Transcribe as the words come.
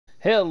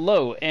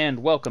Hello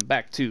and welcome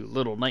back to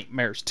Little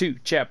Nightmares 2,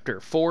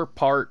 Chapter 4,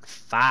 Part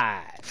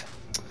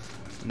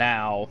 5.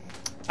 Now,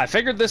 I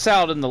figured this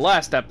out in the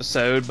last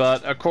episode,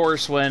 but of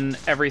course when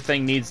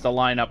everything needs to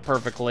line up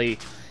perfectly,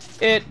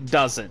 it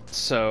doesn't.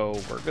 So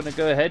we're gonna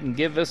go ahead and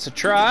give this a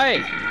try.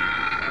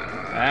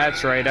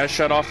 That's right, I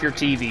shut off your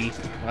TV.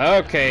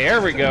 Okay, here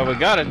we go, we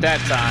got it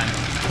that time.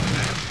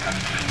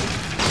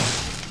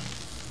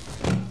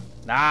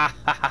 Ah,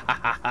 ha ha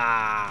ha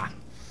ha.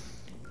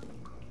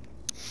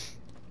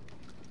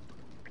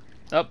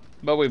 Oh,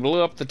 but we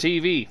blew up the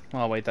TV.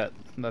 Oh, wait,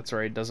 that's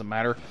right, doesn't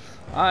matter.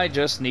 I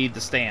just need the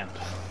stand.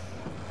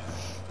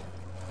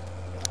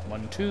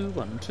 1, 2,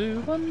 1, 2,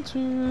 1,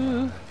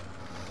 2.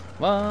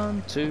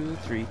 1, 2,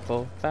 3,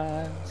 4,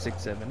 5,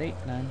 6, 7, 8,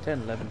 9,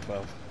 10, 11,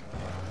 12.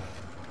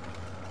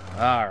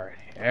 Alright,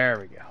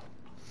 there we go.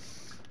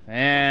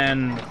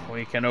 And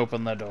we can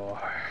open the door.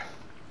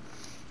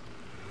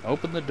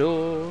 Open the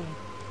door.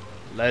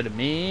 Let him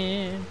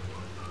in.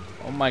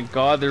 Oh my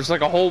god, there's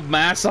like a whole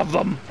mass of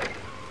them.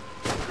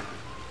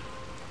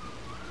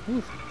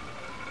 Whew.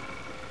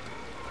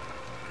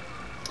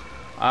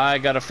 I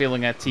got a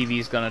feeling that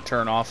TV's gonna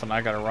turn off and I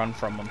gotta run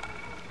from them.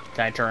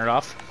 Can I turn it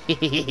off?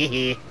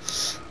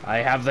 I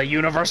have the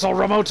universal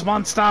remote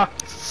monster!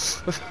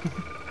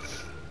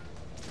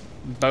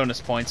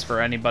 Bonus points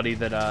for anybody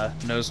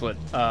that knows what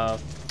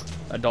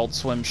Adult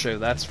Swim show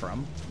that's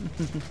from.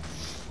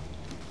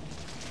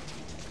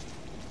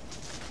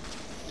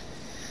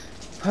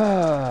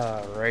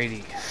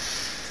 Alrighty.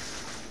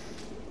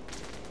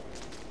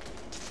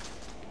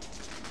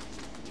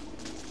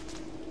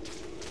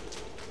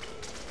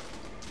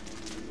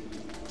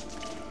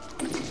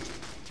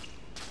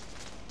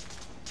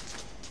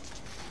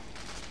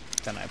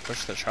 Can I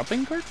push the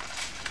shopping cart?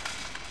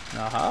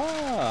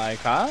 Aha, I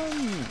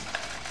can.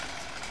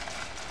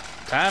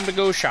 Time to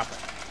go shopping.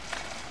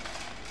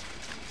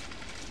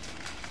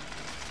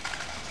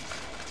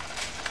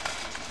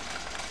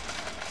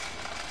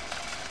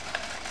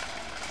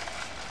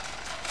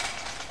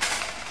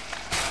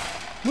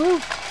 Woo!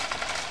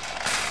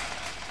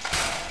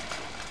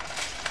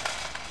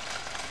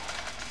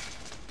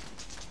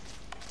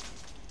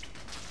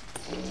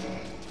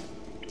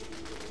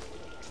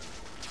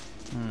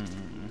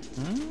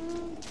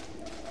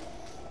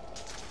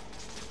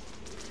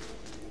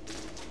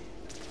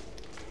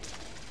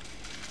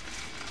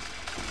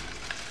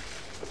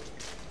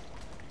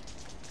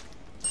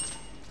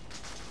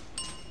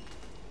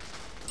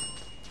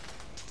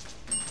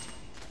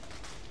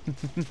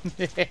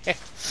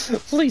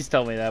 Please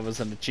tell me that was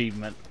an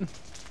achievement.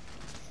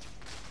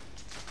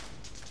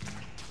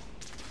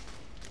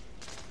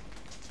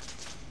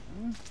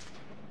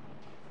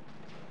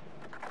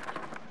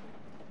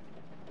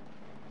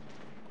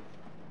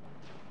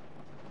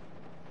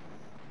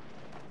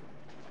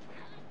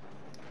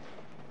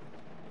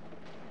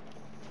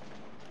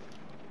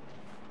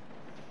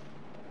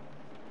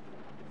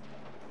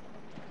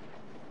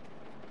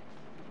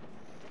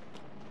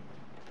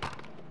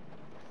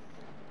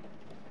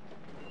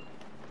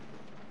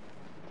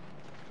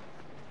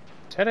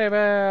 Teddy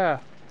bear!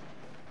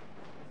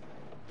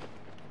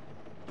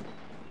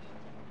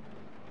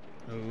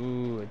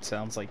 Ooh, it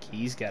sounds like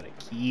he's got a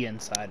key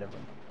inside of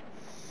him.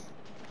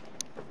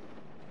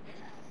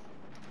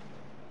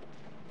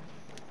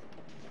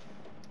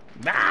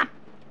 Ah!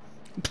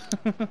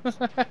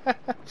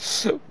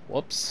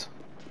 Whoops.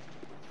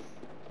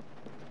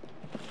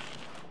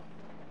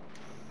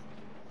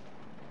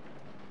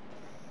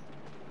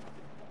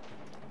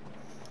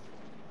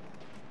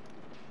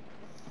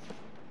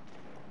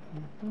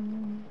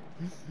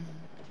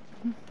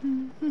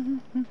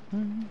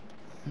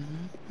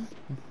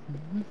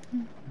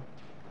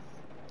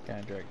 Can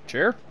I drag a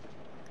chair?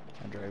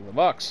 Can I drag the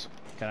box?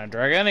 Can I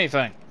drag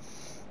anything?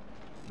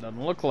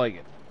 Doesn't look like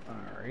it.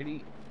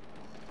 Alrighty.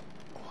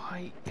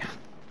 Why?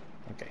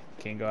 Okay,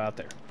 can't go out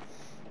there.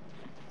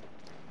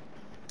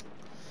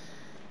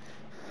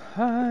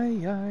 Hi,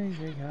 hi,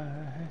 hi,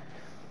 hi.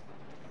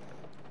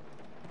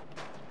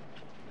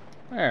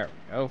 There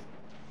we go.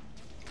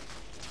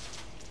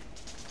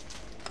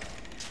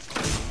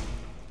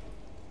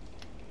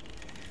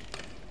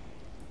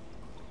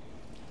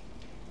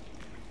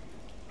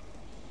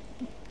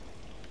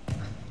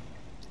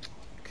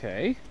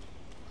 Okay.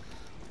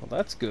 Well,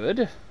 that's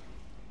good.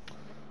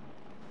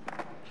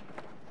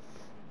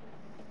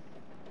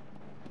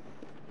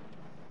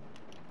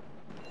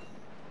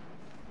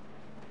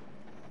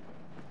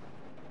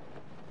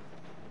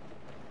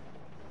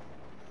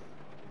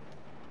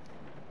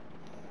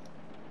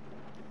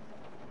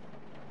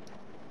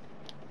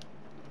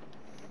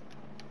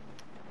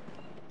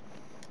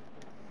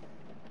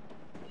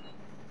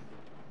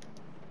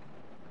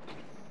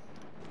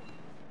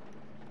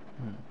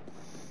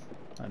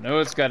 I know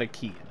it's got a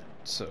key in it,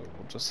 so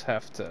we'll just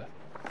have to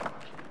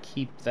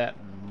keep that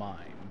in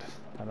mind.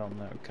 I don't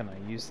know, can I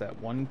use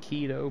that one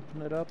key to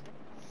open it up?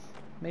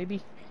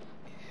 Maybe?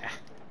 Yeah.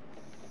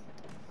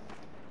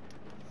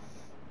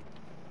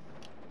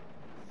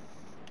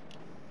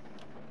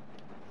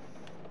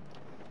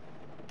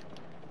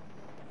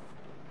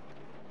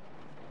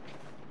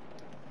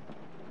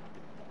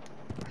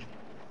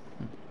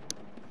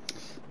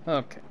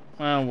 Okay.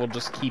 Well, we'll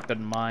just keep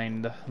in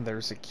mind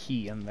there's a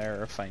key in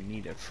there if I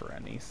need it for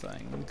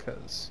anything,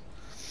 because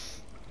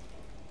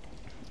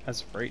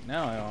as of right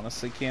now, I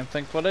honestly can't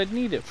think what I'd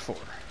need it for.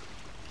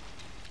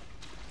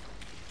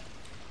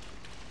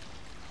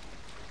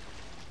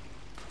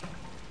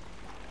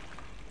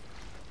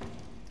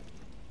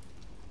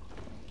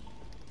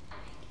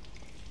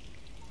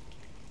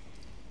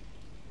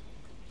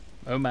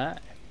 Oh my.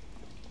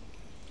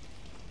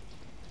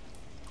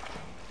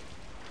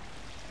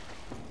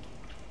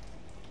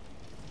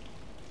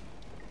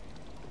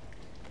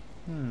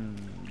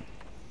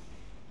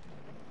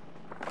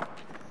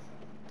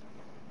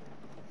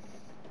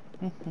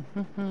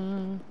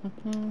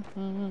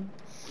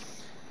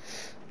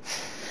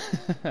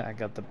 I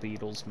got the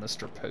Beatles'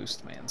 Mr.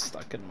 Postman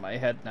stuck in my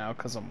head now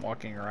because I'm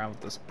walking around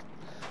with this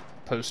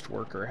post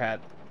worker hat.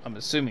 I'm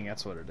assuming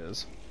that's what it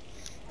is.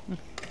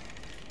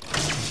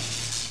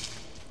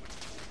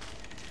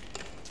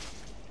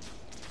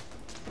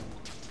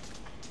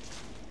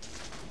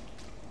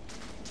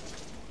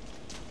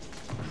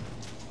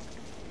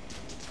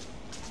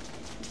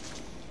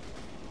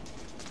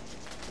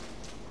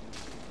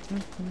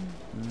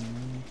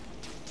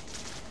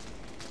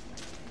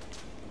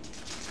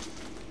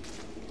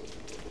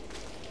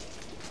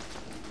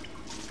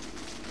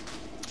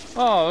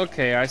 Oh,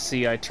 okay, I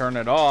see. I turn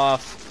it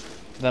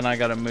off, then I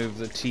gotta move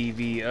the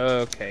TV.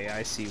 Okay,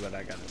 I see what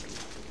I gotta do.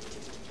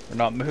 Or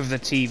not move the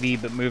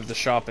TV, but move the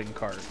shopping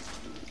cart.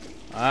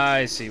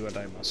 I see what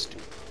I must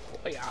do.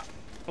 Oh, yeah.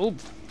 Oh,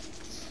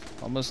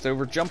 almost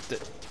overjumped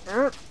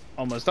it.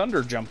 Almost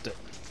underjumped it.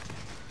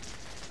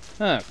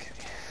 Okay.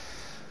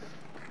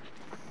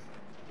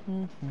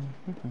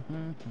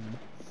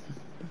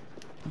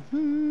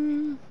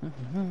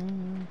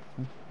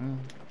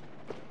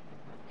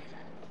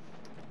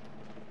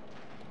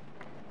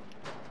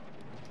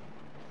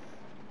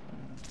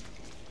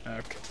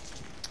 Okay.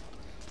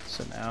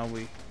 So now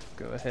we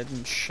go ahead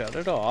and shut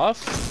it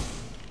off.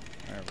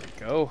 There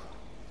we go.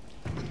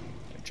 I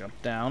jump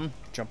down,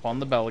 jump on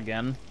the bell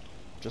again,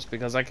 just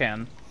because I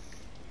can.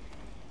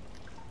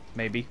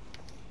 Maybe.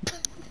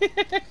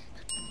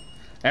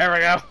 There we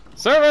go.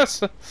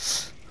 Service!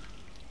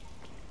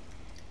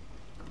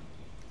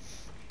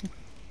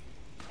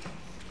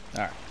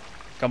 Alright.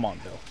 Come on,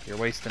 Bill. You're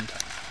wasting time.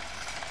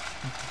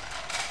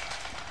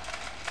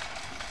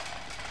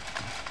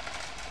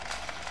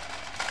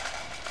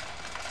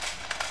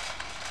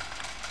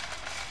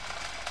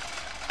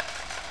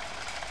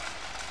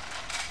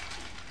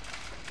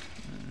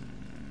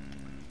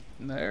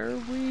 There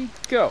we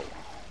go.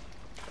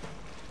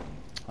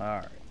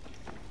 Alright.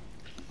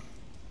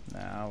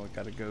 Now we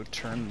gotta go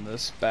turn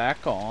this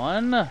back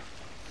on.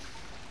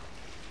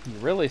 You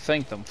really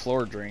think them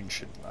floor drains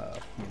should,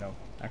 you know,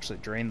 actually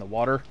drain the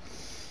water.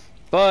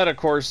 But, of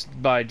course,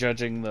 by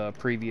judging the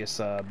previous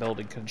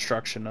building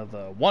construction of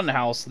the one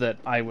house that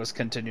I was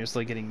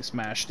continuously getting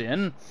smashed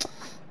in,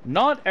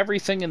 not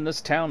everything in this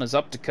town is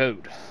up to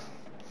code.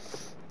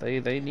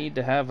 They need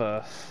to have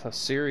a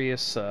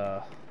serious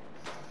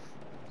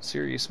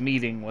serious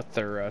meeting with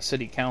their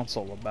city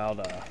council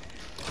about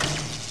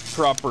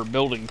proper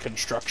building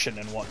construction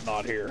and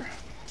whatnot here.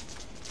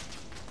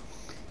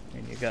 I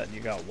mean, you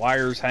got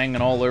wires hanging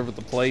all over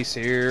the place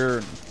here,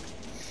 and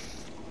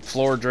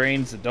floor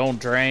drains that don't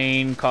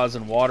drain,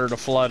 causing water to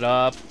flood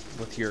up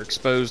with your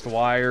exposed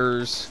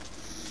wires,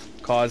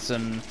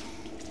 causing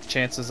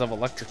chances of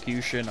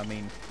electrocution. I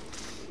mean,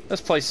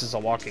 this place is a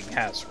walking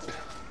hazard.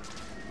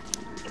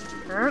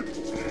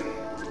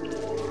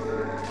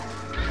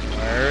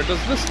 Where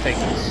does this take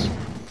us?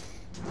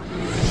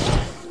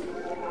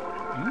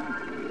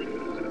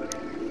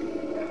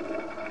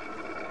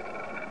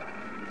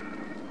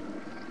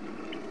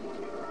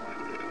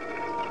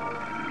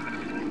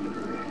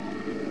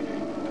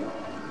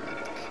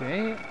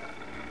 Okay.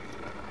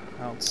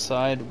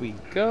 Outside we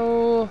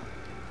go.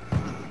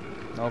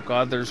 Oh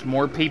god, there's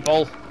more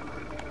people.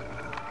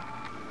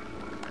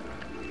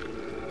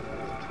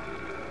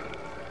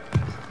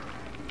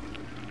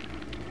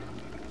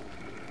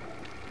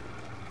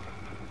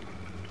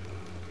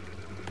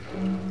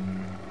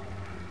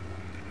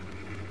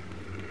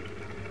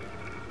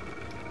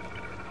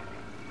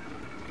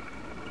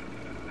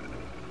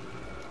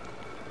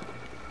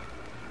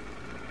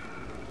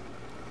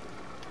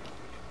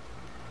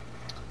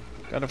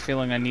 Got a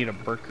feeling I need a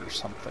brick or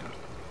something.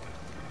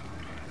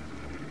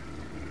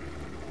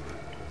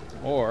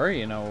 Or,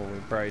 you know what we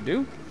probably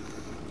do?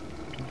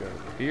 Go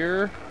over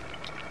here.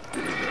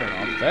 Turn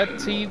off that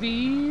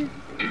TV.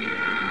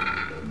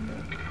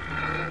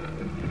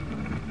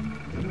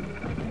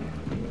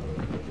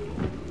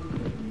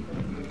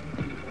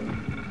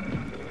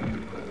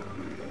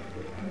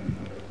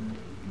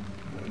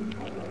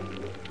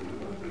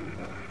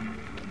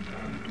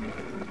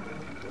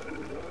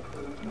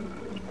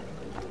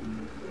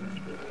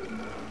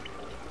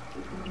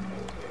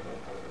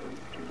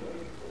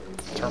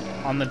 Turn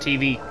on the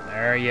TV.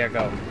 There you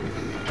go.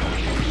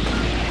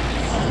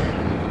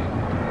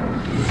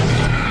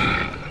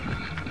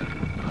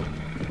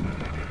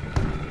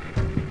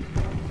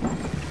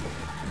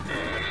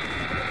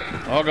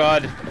 Oh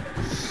god.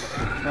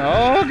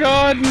 Oh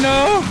god,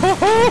 no!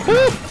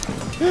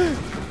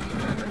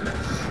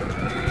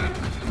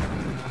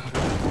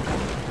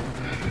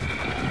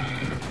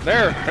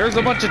 There's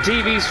a bunch of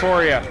TVs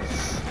for you.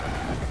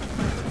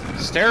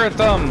 Stare at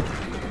them.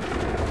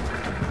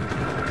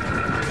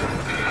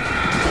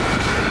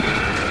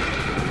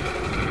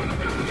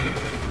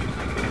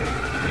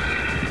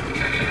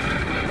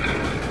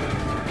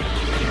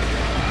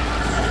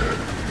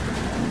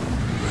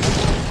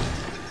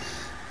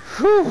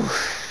 Whew.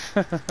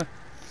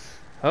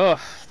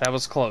 Oh, that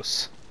was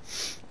close.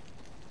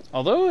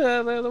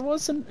 Although that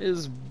wasn't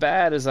as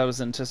bad as I was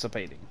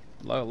anticipating.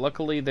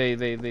 Luckily,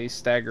 they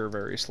stagger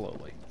very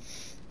slowly.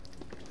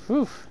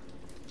 Whew.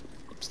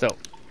 Still,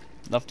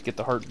 enough to get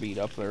the heartbeat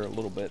up there a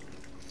little bit.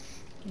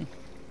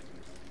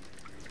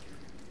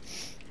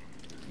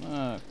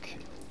 Okay.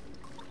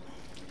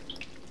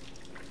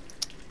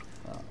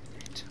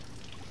 Alright.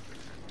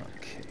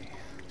 Okay.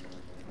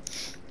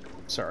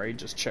 Sorry,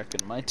 just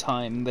checking my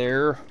time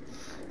there.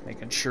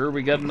 Making sure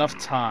we got enough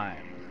time.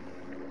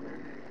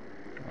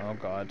 Oh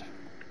god.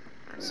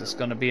 Is this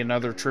gonna be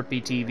another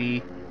trippy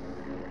TV?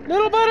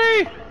 Little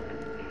buddy!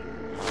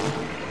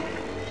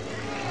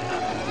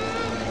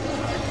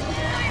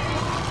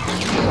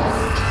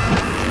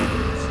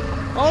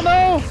 Oh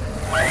no!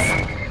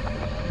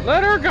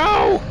 Let her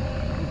go!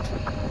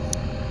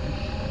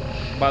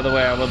 By the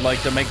way, I would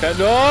like to make that...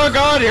 Oh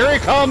god, here he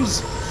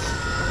comes!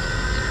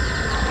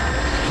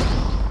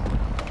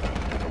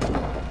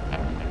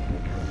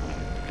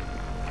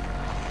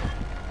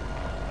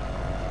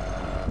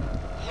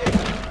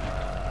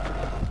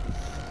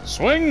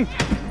 Swing!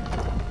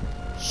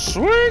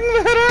 Swing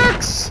that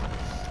axe!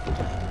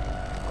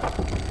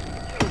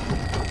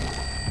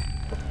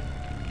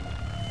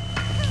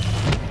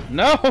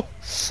 No!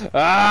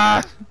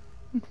 Ah!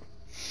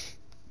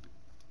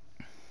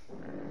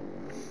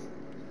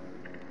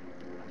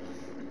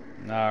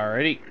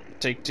 Alrighty,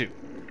 take two.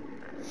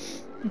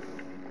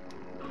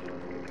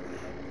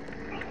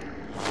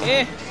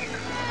 Eh.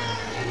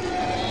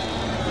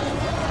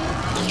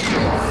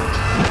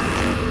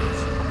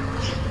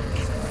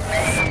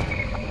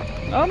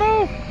 Oh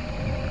no!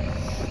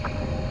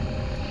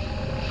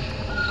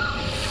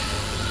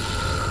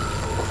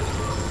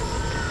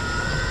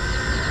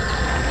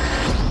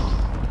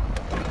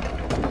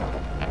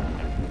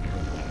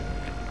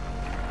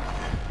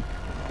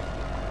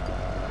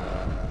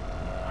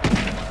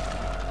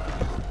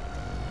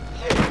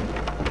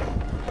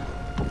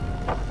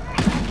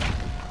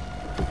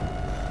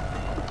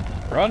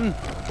 Run!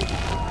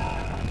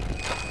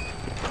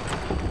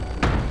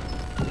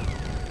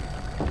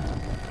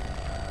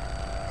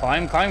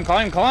 Climb, climb,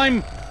 climb,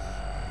 climb!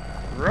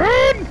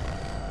 Run!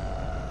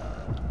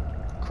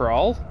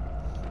 Crawl.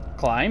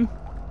 Climb.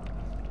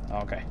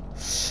 Okay.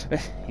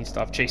 He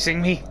stopped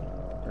chasing me.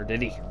 Or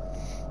did he?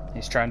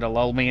 He's trying to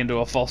lull me into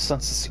a false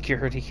sense of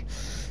security.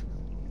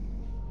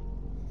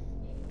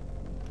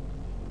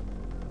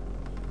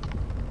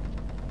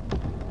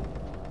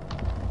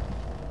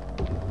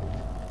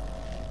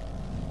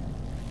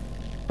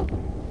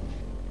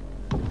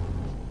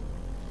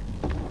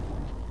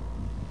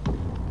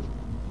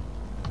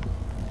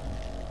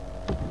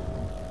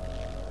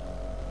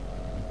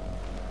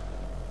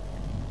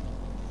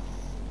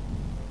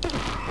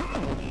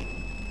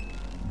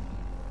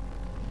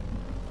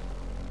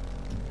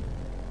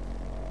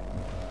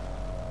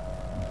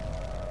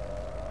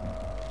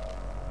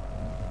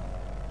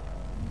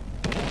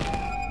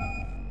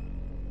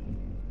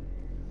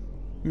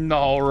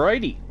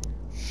 Alrighty.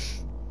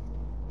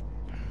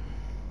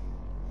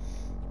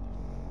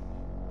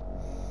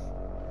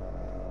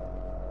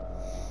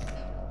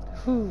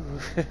 Whew.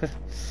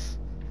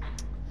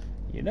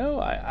 You know,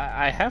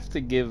 I have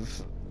to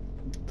give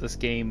this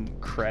game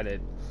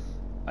credit.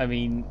 I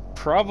mean,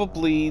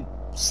 probably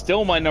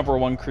still my number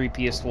one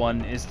creepiest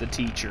one is the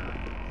teacher.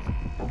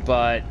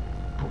 But...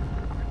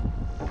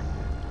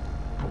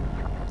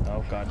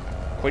 oh god.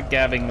 Quit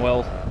gabbing,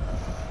 Will.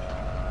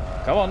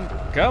 Come on,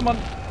 come on,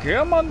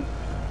 come on!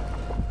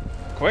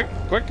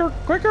 Quicker,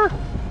 quicker!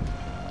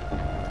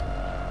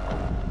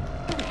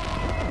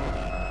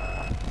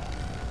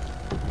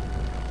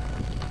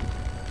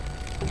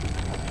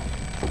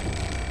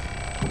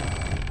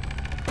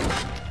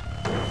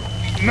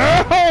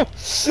 No!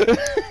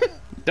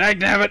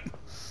 Dagnabbit!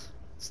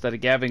 Instead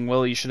of gabbing,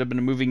 Will, you should have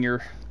been moving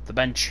the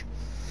bench.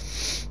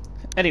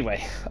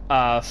 Anyway,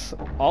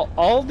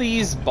 all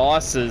these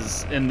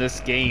bosses in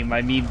this game,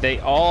 I mean, they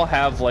all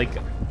have like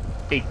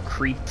a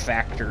creep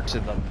factor to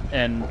them,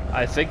 and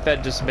I think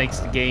that just makes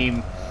the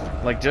game,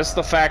 like, just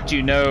the fact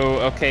you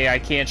know, okay, I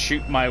can't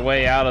shoot my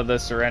way out of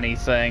this or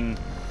anything,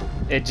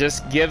 it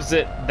just gives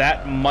it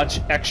that much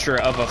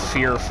extra of a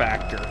fear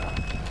factor.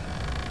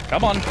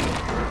 Come on.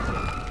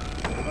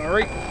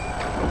 Alright.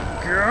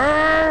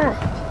 Go!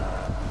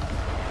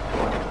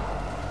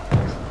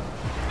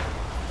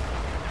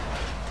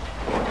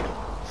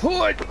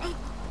 Hood!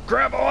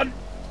 Grab on!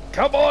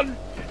 Come on!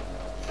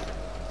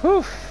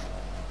 Whew.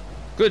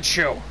 Good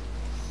show.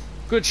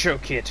 Good show,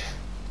 kid.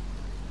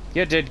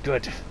 You did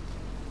good.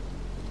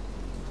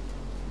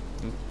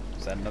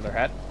 Is that another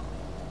hat?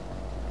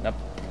 Nope,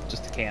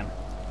 just a can.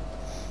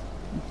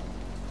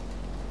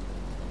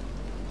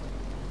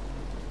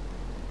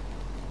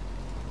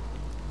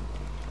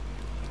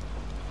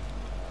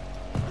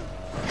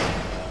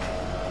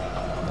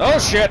 Oh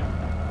shit!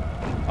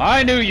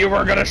 I knew you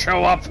were gonna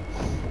show up!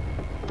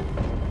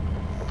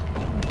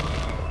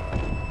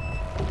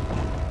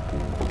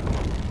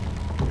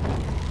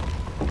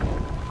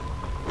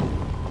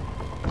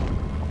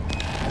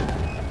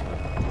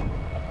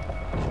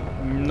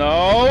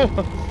 No!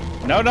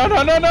 No, no,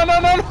 no, no, no, no,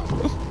 no!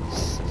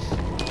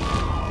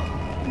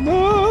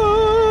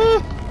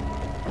 No!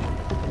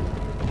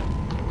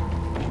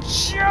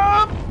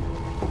 Jump!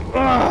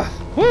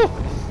 Whew!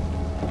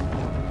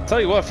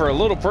 Tell you what, for a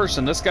little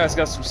person, this guy's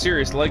got some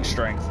serious leg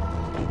strength.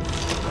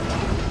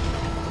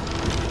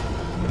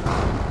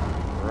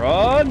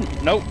 Run!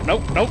 Nope,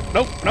 nope, nope,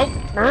 nope, nope!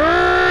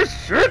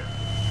 Shit!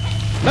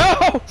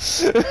 No!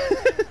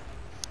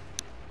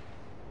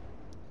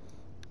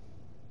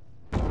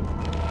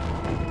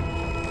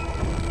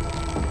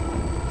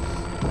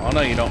 Oh,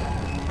 no, you don't.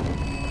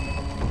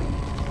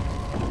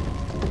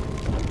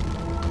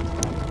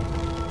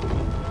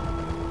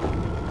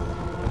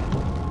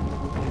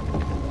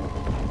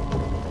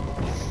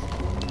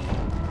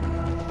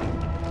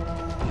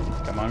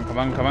 Come on, come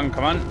on, come on,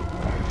 come on.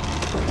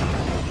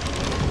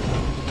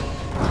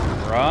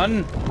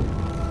 Run.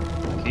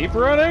 Keep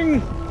running.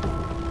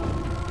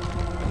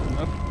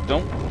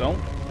 No, don't.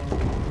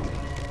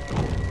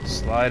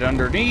 Slide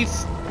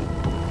underneath.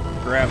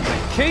 Grab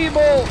the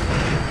cable.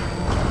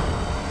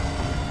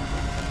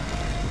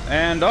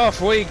 And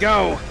off we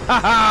go! Ha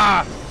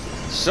ha!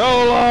 So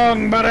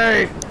long,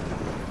 buddy!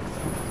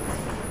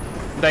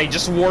 They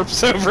just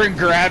warps over and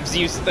grabs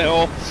you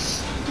still.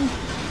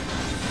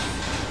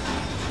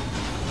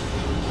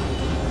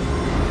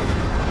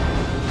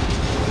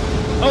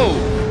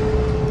 Oh!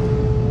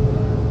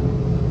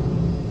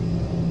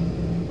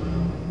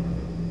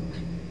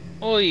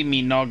 Oi,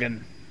 me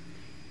noggin.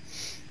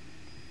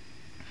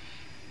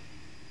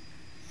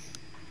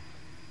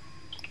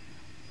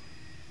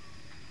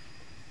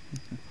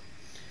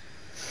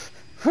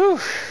 Whew.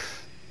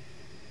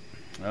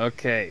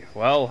 Okay,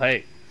 well,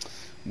 hey.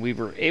 We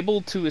were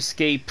able to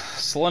escape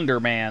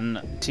Slender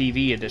Man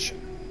TV edition.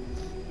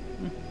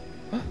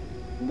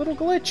 Little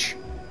glitch.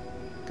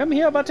 Come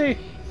here, buddy.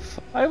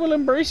 I will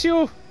embrace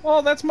you.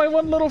 Oh, that's my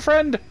one little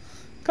friend.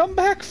 Come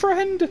back,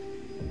 friend.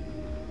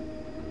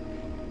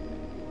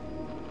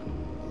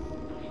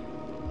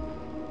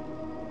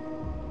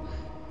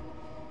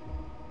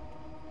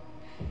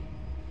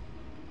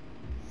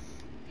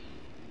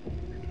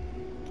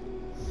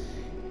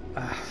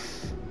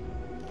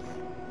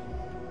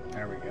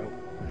 There we go.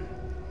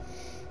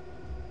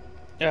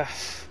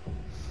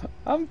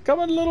 I'm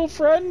coming, little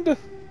friend.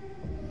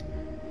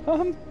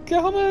 I'm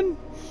coming.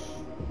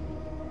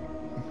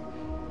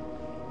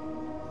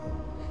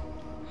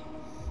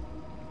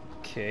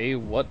 Okay,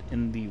 what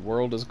in the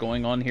world is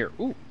going on here?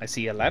 Ooh, I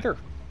see a ladder.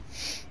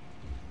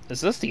 Is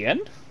this the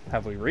end?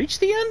 Have we reached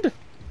the end?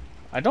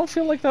 I don't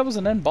feel like that was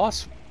an end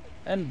boss.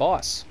 End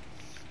boss.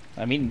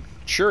 I mean,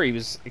 sure, he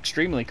was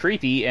extremely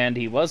creepy, and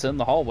he was in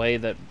the hallway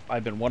that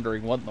I've been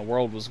wondering what in the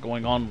world was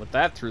going on with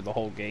that through the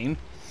whole game.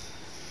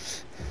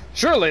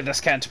 Surely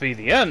this can't be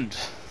the end.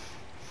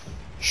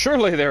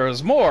 Surely there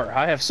is more.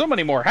 I have so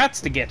many more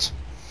hats to get.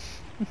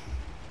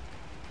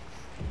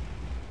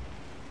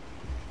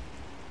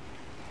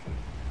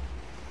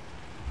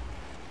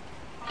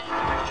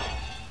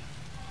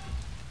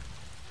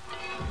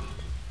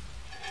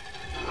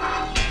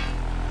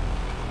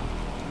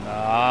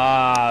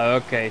 Ah,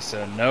 okay,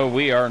 so no,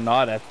 we are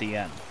not at the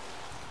end.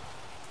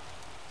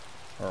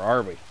 Or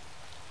are we?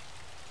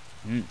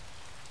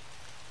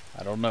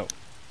 I don't know.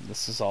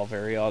 This is all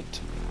very odd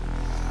to me.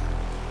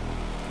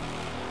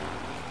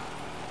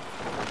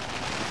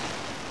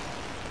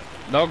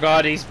 No,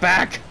 God, he's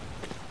back!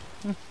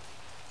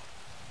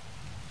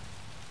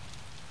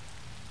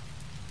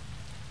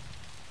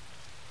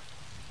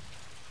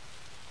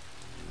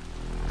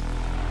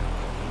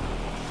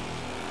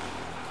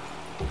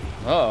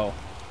 Uh-oh.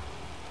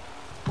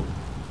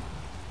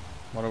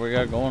 What do we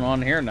got going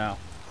on here now?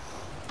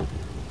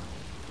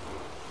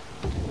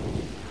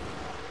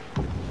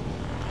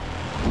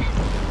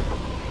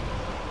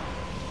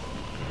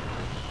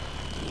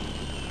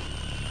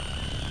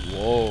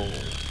 Whoa.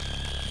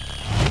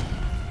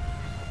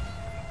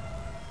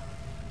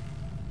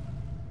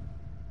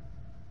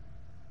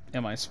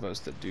 Am I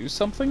supposed to do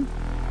something?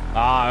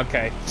 Ah,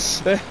 okay.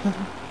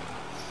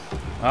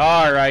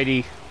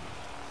 Alrighty.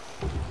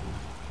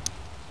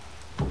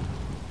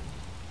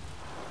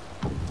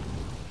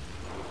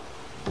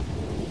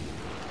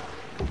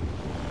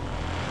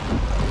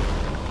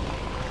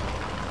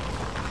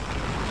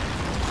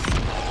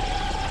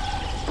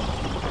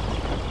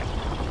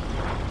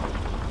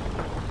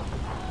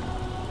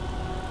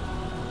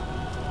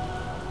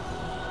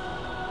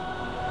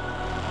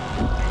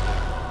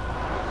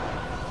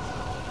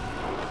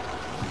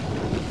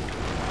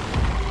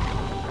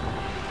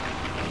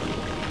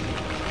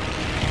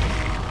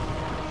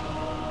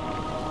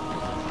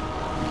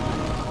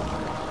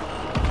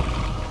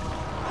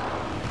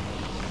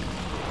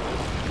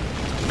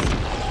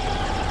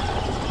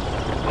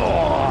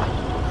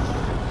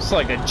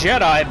 looks like a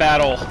Jedi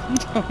battle.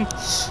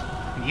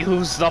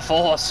 Use the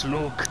Force,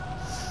 Luke.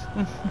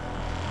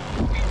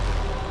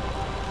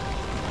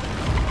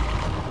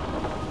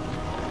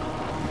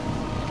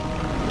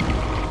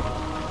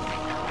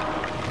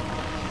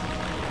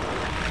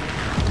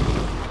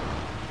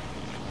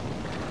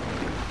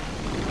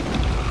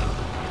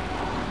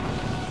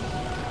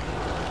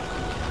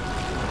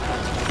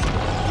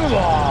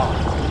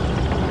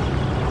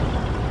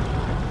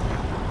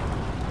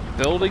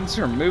 Buildings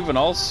are moving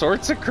all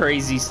sorts of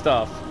crazy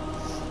stuff.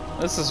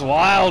 This is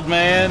wild,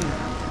 man.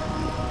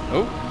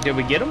 Oh, did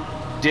we get him?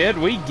 Did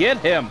we get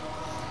him?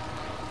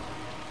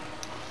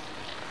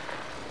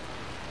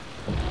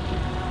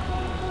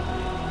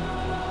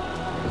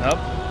 Nope.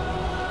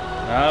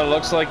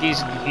 Looks like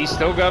he's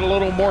still got a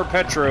little more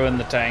petro in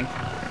the tank.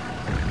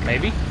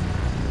 Maybe?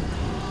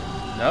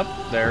 Nope,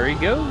 there he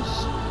goes.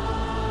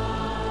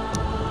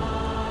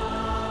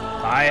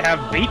 I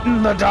have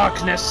beaten the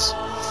darkness.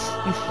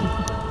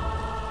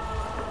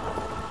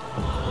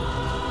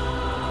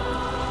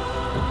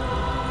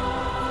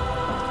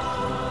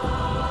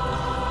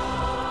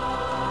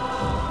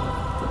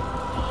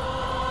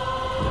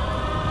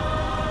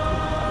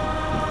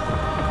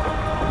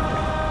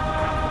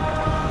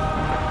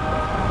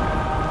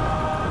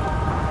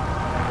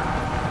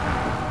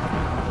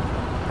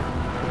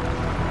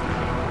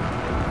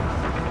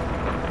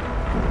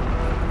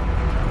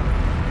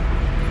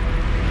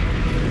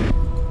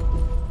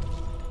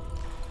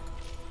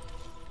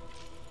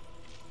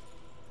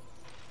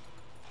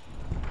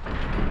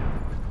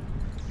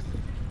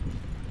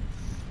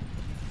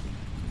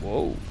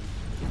 Whoa.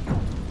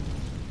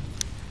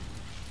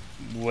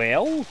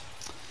 Well,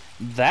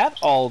 that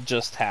all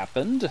just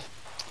happened.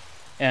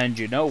 And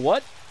you know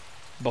what?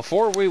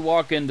 Before we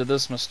walk into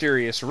this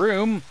mysterious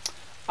room,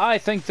 I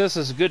think this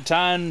is a good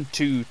time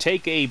to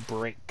take a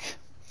break.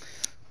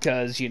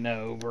 Because, you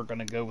know, we're going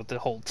to go with the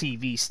whole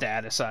TV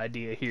status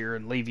idea here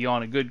and leave you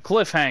on a good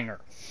cliffhanger.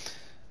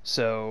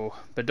 So,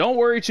 but don't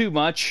worry too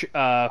much.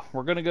 We're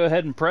going to go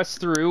ahead and press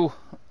through.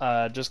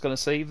 Just going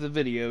to save the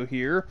video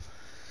here.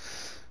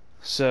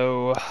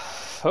 So,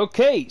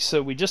 okay,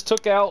 so we just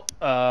took out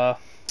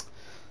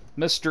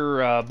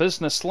Mr.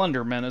 Business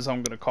Slender Man, as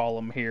I'm going to call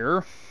him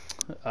here.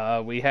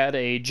 We had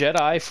a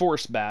Jedi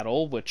Force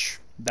battle, which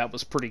that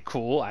was pretty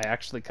cool. I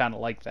actually kind of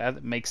like that.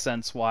 It makes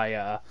sense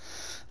why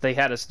they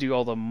had us do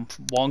all the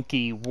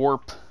wonky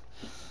warp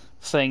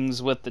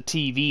things with the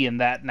TV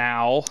and that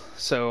now,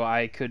 so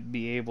I could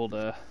be able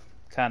to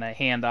kind of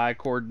hand-eye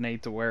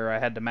coordinate to where I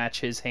had to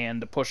match his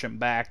hand to push him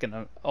back,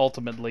 and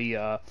ultimately,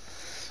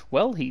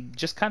 well, he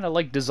just kind of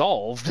like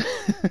dissolved.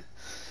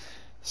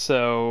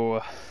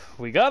 So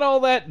we got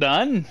all that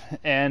done,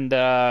 and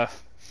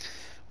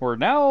we're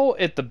now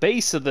at the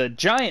base of the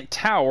giant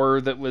tower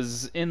that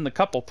was in the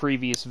couple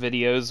previous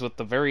videos with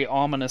the very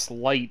ominous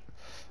light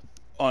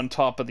on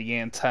top of the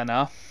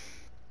antenna.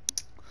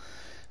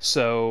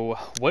 So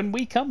when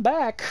we come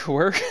back,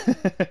 we're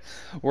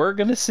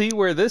gonna see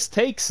where this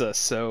takes us.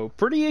 So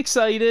pretty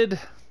excited.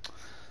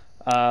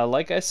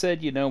 Like I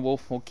said, you know,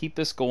 we'll keep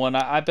this going.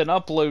 I've been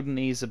uploading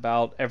these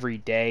about every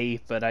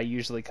day, but I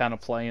usually kind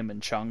of play them in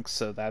chunks.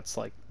 So that's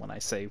like when I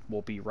say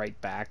we'll be right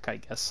back. I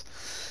guess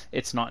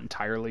it's not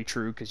entirely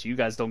true because you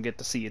guys don't get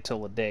to see it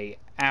till a day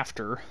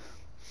after.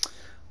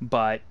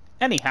 But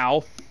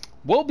anyhow,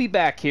 we'll be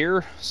back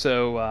here.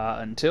 So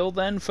until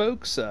then,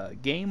 folks,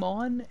 game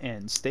on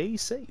and stay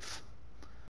safe.